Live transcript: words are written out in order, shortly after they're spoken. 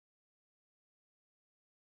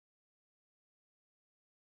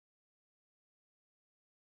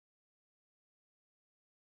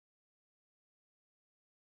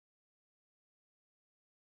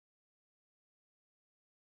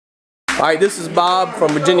Alright, this is Bob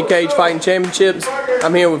from Virginia Cage Fighting Championships.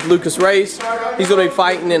 I'm here with Lucas Race. He's going to be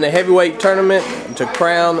fighting in a heavyweight tournament to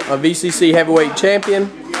crown a VCC heavyweight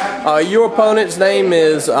champion. Your opponent's name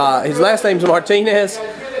is, his last name's Martinez.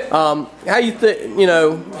 How you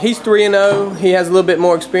he's 3-0. He has a little bit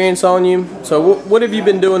more experience on you. So what have you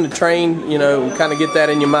been doing to train, kind of get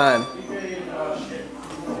that in your mind?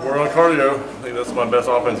 We're on cardio. I think that's my best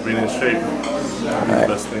offense, being in shape. Right. The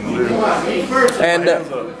best thing to do. And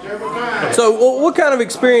so what kind of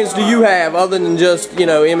experience do you have other than just,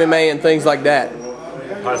 MMA and things like that?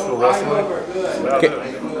 High school wrestling. About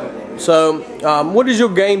it. So what is your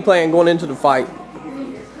game plan going into the fight?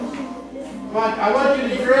 I want you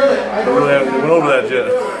to drill it. I really haven't went over that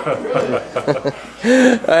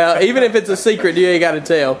yet. Even if it's a secret, you ain't got to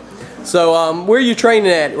tell. So where are you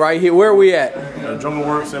training at right here? Where are we at? Jungle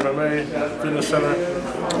Works MMA Fitness Center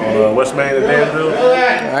on West Main in Danville.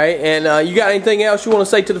 Alright, and you got anything else you want to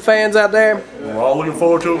say to the fans out there? We're all looking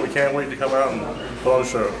forward to it. We can't wait to come out and put on the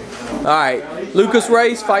show. Alright, Lucas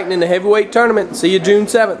Race fighting in the heavyweight tournament. See you June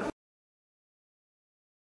 7th.